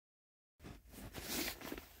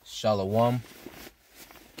Shalawam.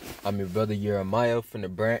 I'm your brother Jeremiah from the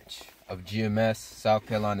branch of GMS, South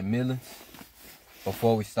Carolina Midlands.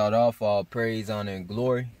 Before we start off, all praise, honor, and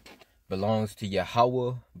glory belongs to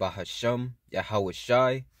Yahawah, Bahasham,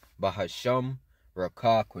 Yahawashi, Bahasham,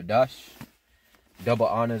 Rakah, Quadash. Double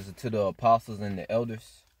honors to the apostles and the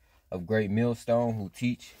elders of Great Millstone who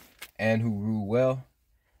teach and who rule well.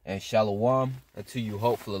 And Shalawam unto you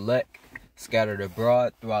hopeful elect, scattered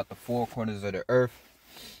abroad throughout the four corners of the earth.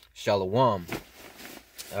 Shalawam.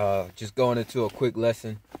 Just going into a quick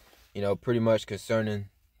lesson, pretty much concerning,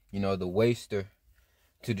 the waster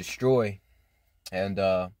to destroy. And,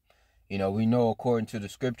 we know according to the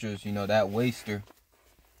scriptures, that waster,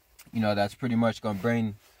 that's pretty much going to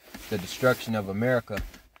bring the destruction of America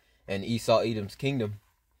and Esau Edom's kingdom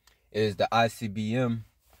is the ICBM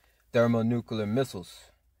thermonuclear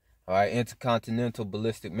missiles. All right, intercontinental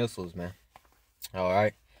ballistic missiles, man. All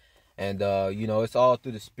right. And, it's all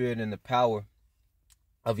through the spirit and the power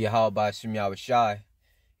of Yahawah Bahasham Yahawashi,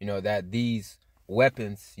 that these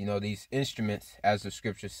weapons, these instruments, as the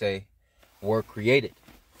scriptures say, were created.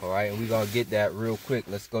 All right. And we're going to get that real quick.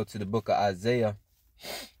 Let's go to the book of Isaiah,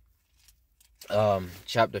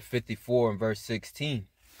 chapter 54 and verse 16.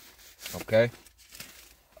 Okay.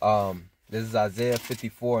 This is Isaiah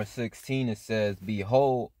 54 and 16. It says,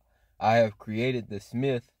 "Behold, I have created the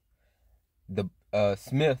smith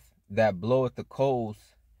that bloweth the coals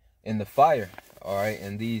in the fire." All right.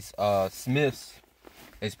 And these smiths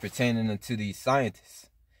is pertaining unto these scientists.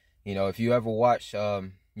 If you ever watch,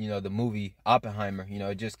 the movie Oppenheimer,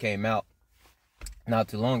 it just came out not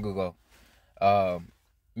too long ago.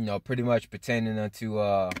 Pretty much pertaining unto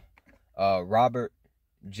Robert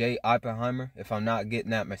J. Oppenheimer, if I'm not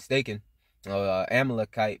getting that mistaken.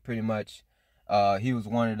 Amalekite, pretty much. He was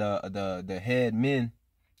one of the head men,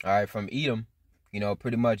 all right, from Edom,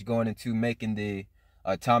 pretty much going into making the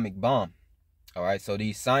atomic bomb. All right, so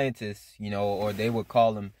these scientists, or they would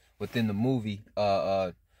call them within the movie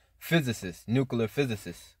physicists, nuclear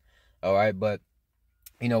physicists. All right, but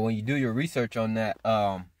when you do your research on that,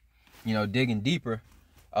 digging deeper,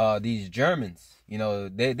 these Germans,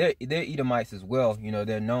 they're Edomites as well.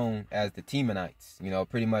 They're known as the Temanites.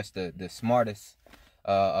 Pretty much the smartest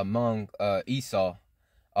among Esau.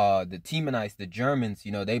 The Temanites, the Germans,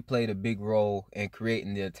 they played a big role in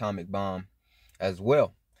creating the atomic bomb as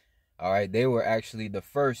well. All right, they were actually the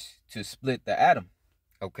first to split the atom.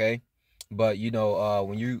 Okay, but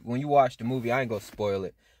when you watch the movie, I ain't gonna spoil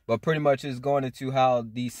it, but pretty much it's going into how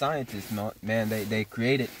these scientists, man, they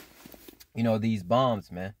created, these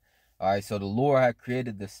bombs, man. All right, so the Lord had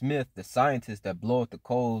created the smith, the scientist that bloweth the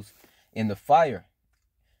coals in the fire,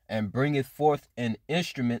 and bringeth forth an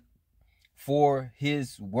instrument for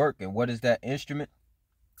his work. And what is that instrument?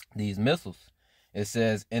 These missiles. It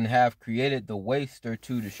says, "and have created the waster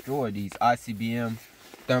to destroy," these ICBM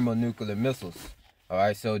thermonuclear missiles. All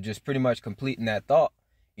right, so just pretty much completing that thought,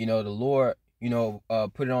 the Lord,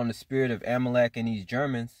 put it on the spirit of Amalek and these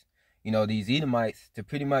Germans, these Edomites, to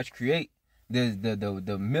pretty much create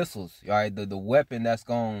the missiles, all right, the weapon that's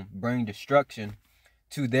going to bring destruction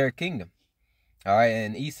to their kingdom. All right,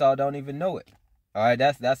 and Esau don't even know it. All right,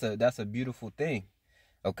 that's a beautiful thing.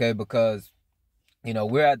 Okay, because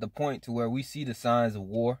we're at the point to where we see the signs of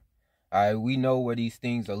war. All right, we know where these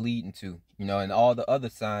things are leading to, and all the other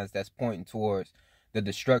signs that's pointing towards the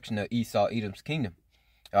destruction of Esau Edom's kingdom.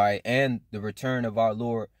 All right, and the return of our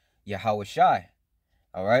Lord Yahawashi.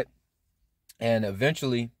 All right, and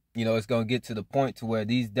eventually, it's going to get to the point to where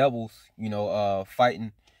these devils,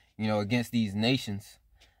 fighting, against these nations.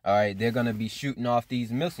 All right, they're going to be shooting off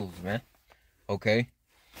these missiles, man. Okay,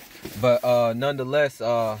 but nonetheless,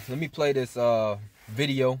 let me play this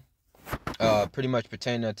video, pretty much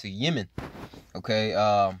pertaining to Yemen. Okay,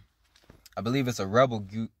 I believe it's a rebel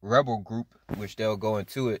group, which they'll go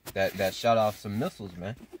into it, that shot off some missiles,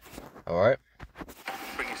 man. All right.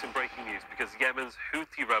 Bring you some breaking news, because Yemen's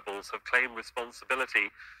Houthi rebels have claimed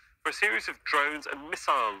responsibility for a series of drones and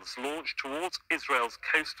missiles launched towards Israel's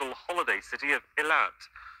coastal holiday city of Eilat.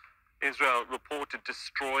 Israel reported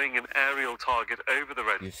destroying an aerial target over the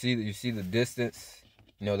Red. You see the distance,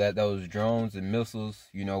 that those drones and missiles,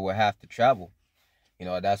 will have to travel.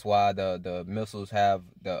 That's why the missiles have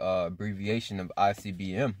the abbreviation of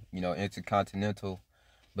ICBM, intercontinental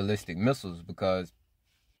ballistic missiles, because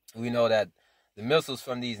we know that the missiles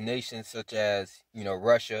from these nations, such as,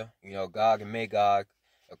 Russia, Gog and Magog,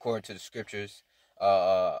 according to the scriptures,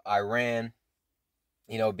 Iran,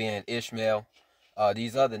 being Ishmael,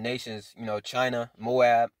 these other nations, China,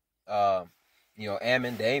 Moab,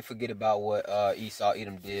 Ammon, they ain't forget about what Esau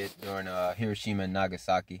Edom did during Hiroshima and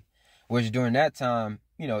Nagasaki. Which during that time,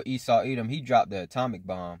 Esau Edom, he dropped the atomic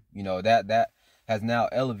bomb. That has now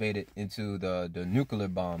elevated into the nuclear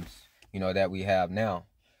bombs, that we have now.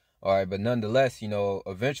 All right, but nonetheless,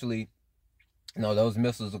 eventually, those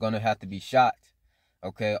missiles are going to have to be shot,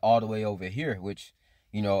 okay, all the way over here, which,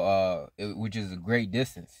 which is a great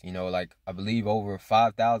distance, like I believe over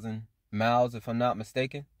 5,000 miles, if I'm not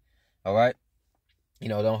mistaken. All right.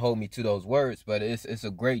 Don't hold me to those words, but it's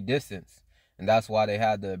a great distance. And that's why they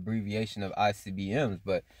had the abbreviation of ICBMs.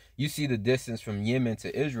 But you see the distance from Yemen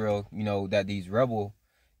to Israel, that these rebels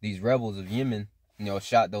of Yemen,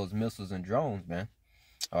 shot those missiles and drones, man.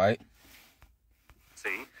 All right.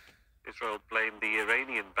 See, Israel blamed the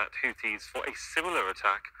Iranian-backed Houthis for a similar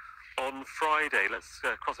attack on Friday. Let's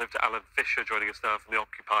cross over to Alan Fisher joining us now from the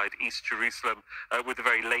occupied East Jerusalem with the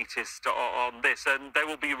very latest on this. And there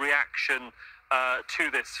will be reaction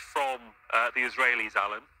to this from the Israelis,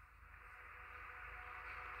 Alan.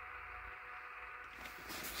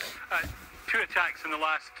 Two attacks in the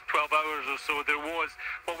last 12 hours or so. There was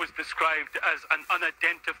what was described as an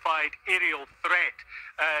unidentified aerial threat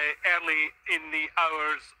early in the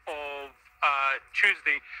hours of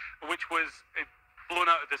Tuesday, which was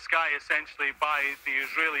blown out of the sky essentially by the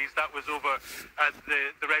Israelis. That was over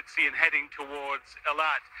the Red Sea and heading towards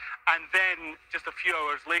Eilat. And then just a few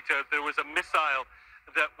hours later, there was a missile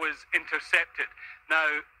that was intercepted.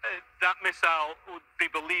 Now, that missile,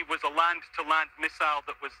 they believe, was a land-to-land missile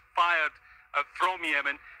that was fired from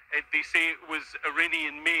Yemen. They say it was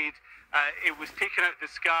Iranian-made. It was taken out of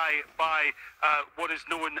the sky by what is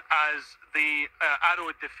known as the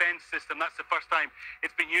Arrow Defense System. That's the first time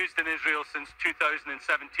it's been used in Israel since 2017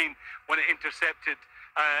 when it intercepted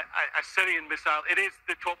a Syrian missile. It is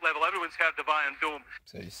the top level. Everyone's heard of Iron Dome.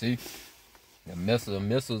 So you see, the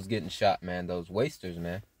missiles getting shot, man. Those wasters,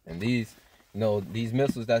 man. And these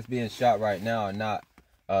missiles that's being shot right now are not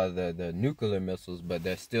the nuclear missiles, but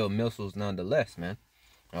they're still missiles nonetheless, man.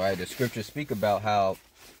 All right, the scriptures speak about how,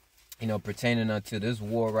 pertaining unto this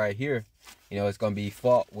war right here, it's going to be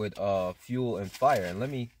fought with fuel and fire. And let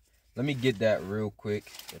me get that real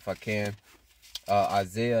quick if I can.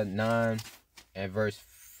 Isaiah 9 and verse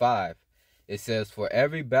 5. It says, "For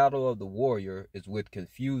every battle of the warrior is with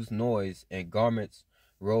confused noise and garments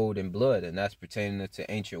rolled in blood." And that's pertaining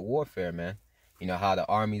to ancient warfare, man. How the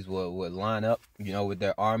armies would line up, with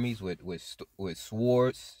their armies with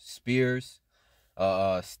swords, spears,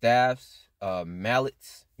 staffs,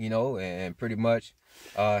 mallets, and pretty much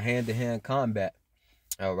hand-to-hand combat,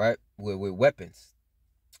 all right, with weapons.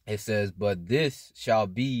 It says, "But this shall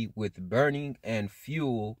be with burning and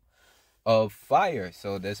fuel of fire."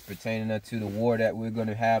 So that's pertaining to the war that we're going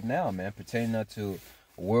to have now, man, pertaining to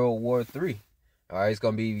World War III. All right, it's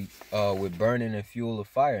going to be with burning and fuel of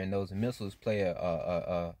fire, and those missiles play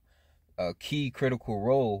a key critical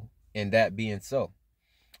role in that being so.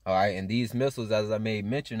 All right, and these missiles, as I made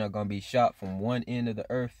mention, are going to be shot from one end of the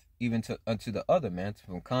earth even unto the other, man,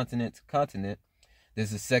 from continent to continent.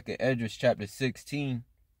 This is 2nd Esdras chapter 16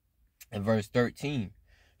 and verse 13.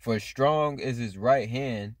 "For strong is his right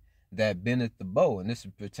hand that bendeth the bow." And this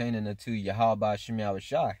is pertaining to Yahawah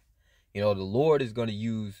Yahawashi. The Lord is going to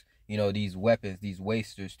use, these weapons, these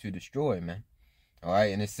wasters to destroy, man. All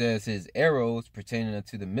right, and it says his arrows pertaining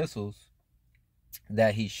to the missiles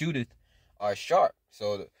that he shooteth are sharp.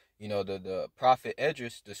 So, the prophet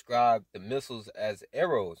Esdras described the missiles as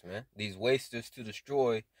arrows, man. These wasters to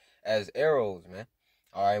destroy as arrows, man.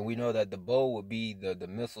 All right, we know that the bow will be the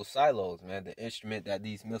missile silos, man, the instrument that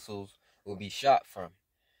these missiles will be shot from,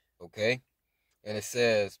 okay? And it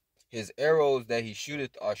says, his arrows that he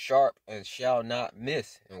shooteth are sharp and shall not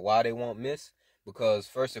miss. And why they won't miss? Because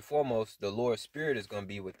first and foremost, the Lord's Spirit is going to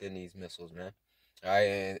be within these missiles, man. All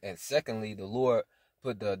right, and secondly, the Lord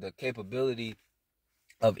put the capability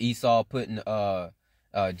of Esau putting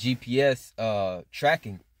GPS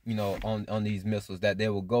tracking, on these missiles, that they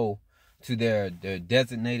will go to their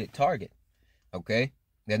designated target. Okay,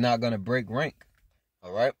 they're not going to break rank.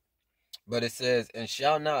 All right. But it says, "and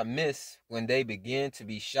shall not miss when they begin to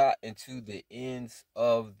be shot into the ends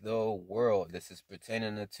of the world." This is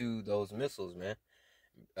pertaining to those missiles, man.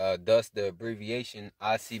 Thus the abbreviation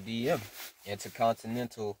ICBM,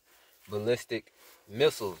 intercontinental ballistic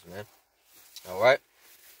missiles, man. All right.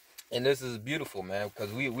 And this is beautiful, man,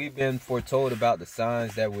 because we've been foretold about the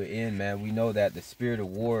signs that we're in, man. We know that the spirit of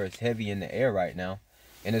war is heavy in the air right now,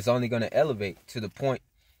 and it's only going to elevate to the point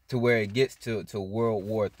to where it gets to World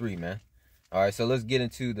War III, man. All right, so let's get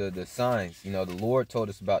into the signs. The Lord told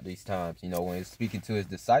us about these times, when he's speaking to his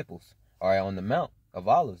disciples, all right, on the Mount of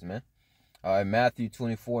Olives, man. All right, Matthew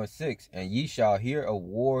 24 and 6, "And ye shall hear of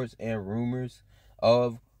wars and rumors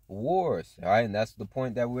of wars." All right, and that's the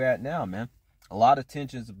point that we're at now, man. A lot of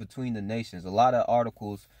tensions between the nations. A lot of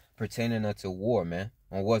articles pertaining unto war, man,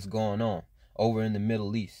 on what's going on over in the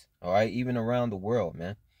Middle East. All right, even around the world,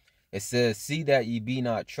 man. It says, see that ye be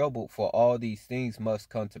not troubled, for all these things must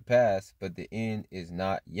come to pass, but the end is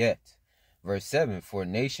not yet. Verse 7, for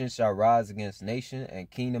nation shall rise against nation, and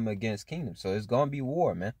kingdom against kingdom. So it's going to be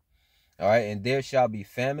war, man. All right, and there shall be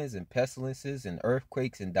famines and pestilences and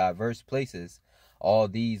earthquakes in diverse places. All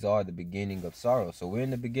these are the beginning of sorrow. So we're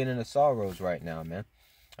in the beginning of sorrows right now, man.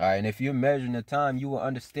 All right, and if you're measuring the time, you will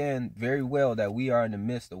understand very well that we are in the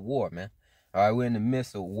midst of war, man. All right, we're in the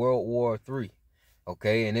midst of World War III.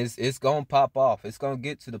 Okay, and it's going to pop off. It's going to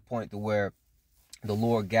get to the point to where the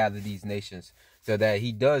Lord gathered these nations so that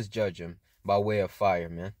he does judge them by way of fire,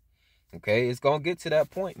 man. Okay, it's going to get to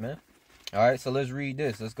that point, man. All right, so let's read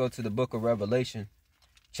this. Let's go to the book of Revelation,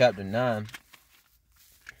 chapter 9,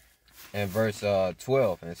 and verse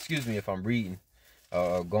 12. And excuse me if I'm reading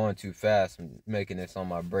going too fast. I'm making this on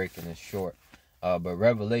my break and it's short. But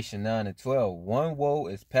Revelation 9 and 12. One woe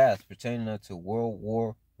is past pertaining unto World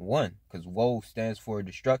War I, because woe stands for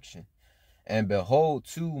destruction. And behold,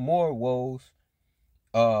 two more woes.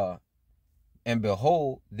 And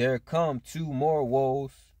behold, there come two more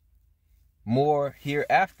woes, more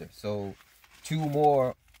hereafter. So 2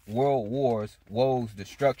 more world wars, woes,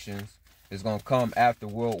 destructions is going to come after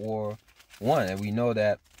World War I. And we know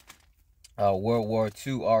that World War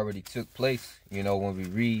II already took place, you know, when we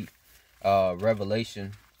read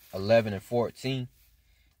Revelation 11 and 14.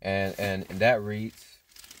 And that reads,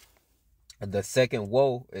 the second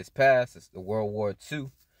woe is past. It's the World War II,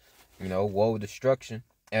 you know, woe, destruction.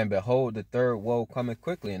 And behold, the third woe coming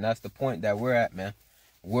quickly. And that's the point that we're at, man.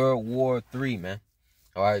 World War III, man.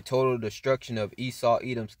 All right, total destruction of Esau,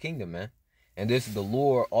 Edom's kingdom, man. And this is the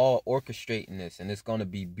Lord all orchestrating this. And it's going to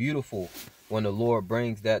be beautiful when the Lord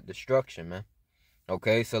brings that destruction, man.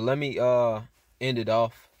 Okay, so let me end it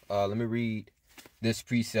off. Let me read this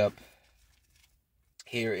precept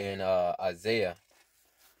here in Isaiah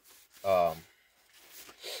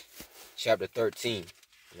chapter 13.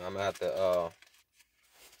 You know, I'm going to have to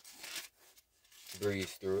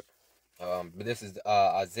breeze through it. But this is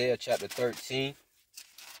Isaiah chapter 13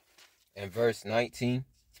 and verse 19.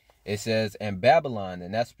 It says, and Babylon,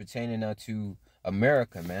 and that's pertaining unto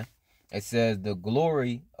America, man. It says, the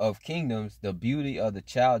glory of kingdoms, the beauty of the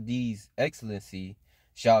Chaldees' excellency,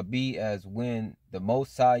 shall be as when the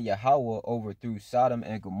Most High Yahawah overthrew Sodom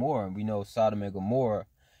and Gomorrah. And we know Sodom and Gomorrah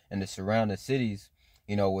and the surrounding cities,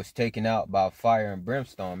 you know, was taken out by fire and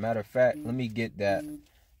brimstone. Matter of fact, let me get that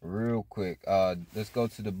real quick. Let's go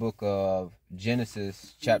to the book of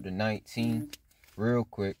Genesis chapter 19 real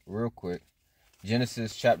quick.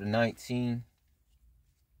 Genesis chapter 19,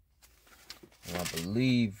 and I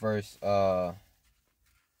believe verse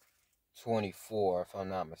 24, if I'm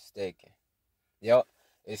not mistaken. Yep,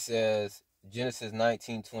 it says, Genesis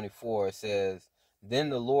 19:24, it says, then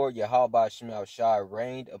the Lord Yahawashi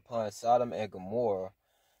rained upon Sodom and Gomorrah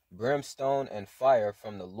brimstone and fire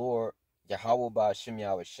from the Lord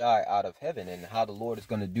Yahawashi out of heaven. And how the Lord is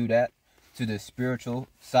going to do that to the spiritual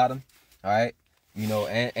Sodom, all right, you know,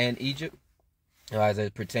 and Egypt, as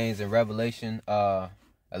it pertains in Revelation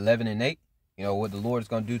 11 and 8, you know, what the Lord is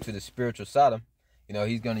going to do to the spiritual Sodom. You know,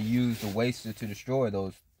 he's going to use the waster to destroy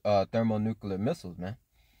those thermonuclear missiles, man.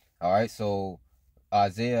 All right, so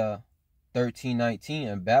Isaiah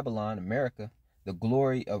 13:19, and Babylon, America, the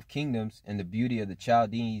glory of kingdoms and the beauty of the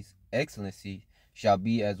Chaldees' excellency shall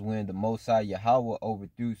be as when the Most High Yahawah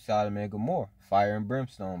overthrew Sodom and Gomorrah, fire and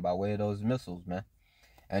brimstone by way of those missiles, man.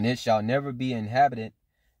 And it shall never be inhabited,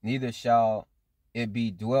 neither shall it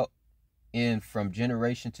be dwelt in from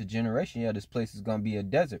generation to generation. Yeah, this place is going to be a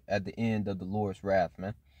desert at the end of the Lord's wrath,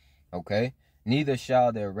 man. Okay? Neither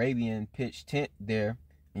shall the Arabian pitch tent there,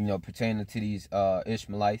 you know, pertaining to these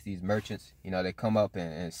Ishmaelites, these merchants. You know, they come up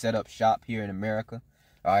and set up shop here in America,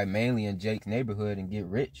 all right, mainly in Jake's neighborhood, and get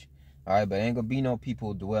rich. All right, but ain't going to be no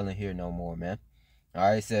people dwelling here no more, man. All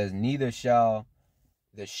right, it says, neither shall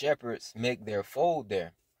the shepherds make their fold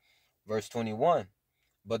there. Verse 21,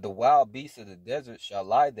 but the wild beasts of the desert shall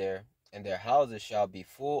lie there, and their houses shall be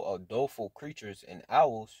full of doleful creatures, and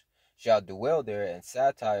owls shall dwell there, and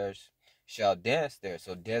satyrs shall dance there.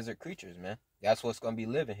 So desert creatures, man. That's what's going to be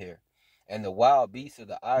living here. And the wild beasts of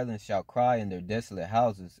the islands shall cry in their desolate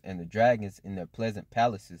houses, and the dragons in their pleasant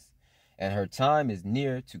palaces. And her time is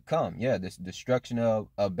near to come. Yeah, this destruction of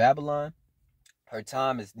Babylon, her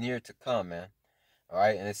time is near to come, man. All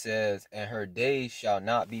right, and it says, and her days shall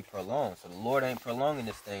not be prolonged. So the Lord ain't prolonging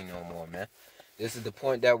this thing no more, man. This is the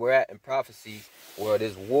point that we're at in prophecy, where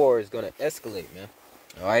this war is going to escalate, man.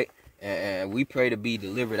 All right, And we pray to be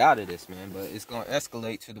delivered out of this, man. But it's going to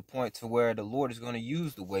escalate to the point to where the Lord is going to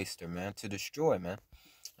use the waster, man, to destroy, man.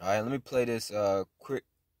 All right, let me play this quick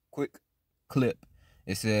clip.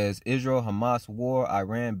 It says, Israel Hamas war,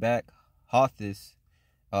 Iran back, Houthis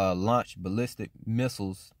launched ballistic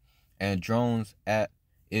missiles and drones at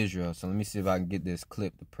Israel. So let me see if I can get this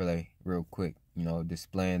clip to play real quick, you know,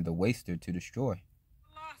 displaying the waster to destroy.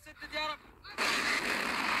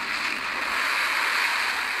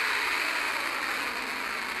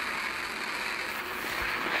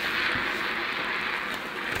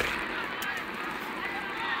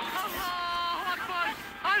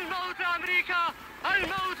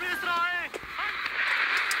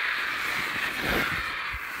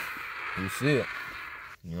 You see it,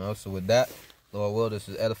 you know. So with that, Lord will, this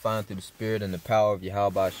is edifying through the spirit and the power of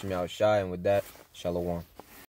Yahawah, Bahasham, and with that, Shalawam.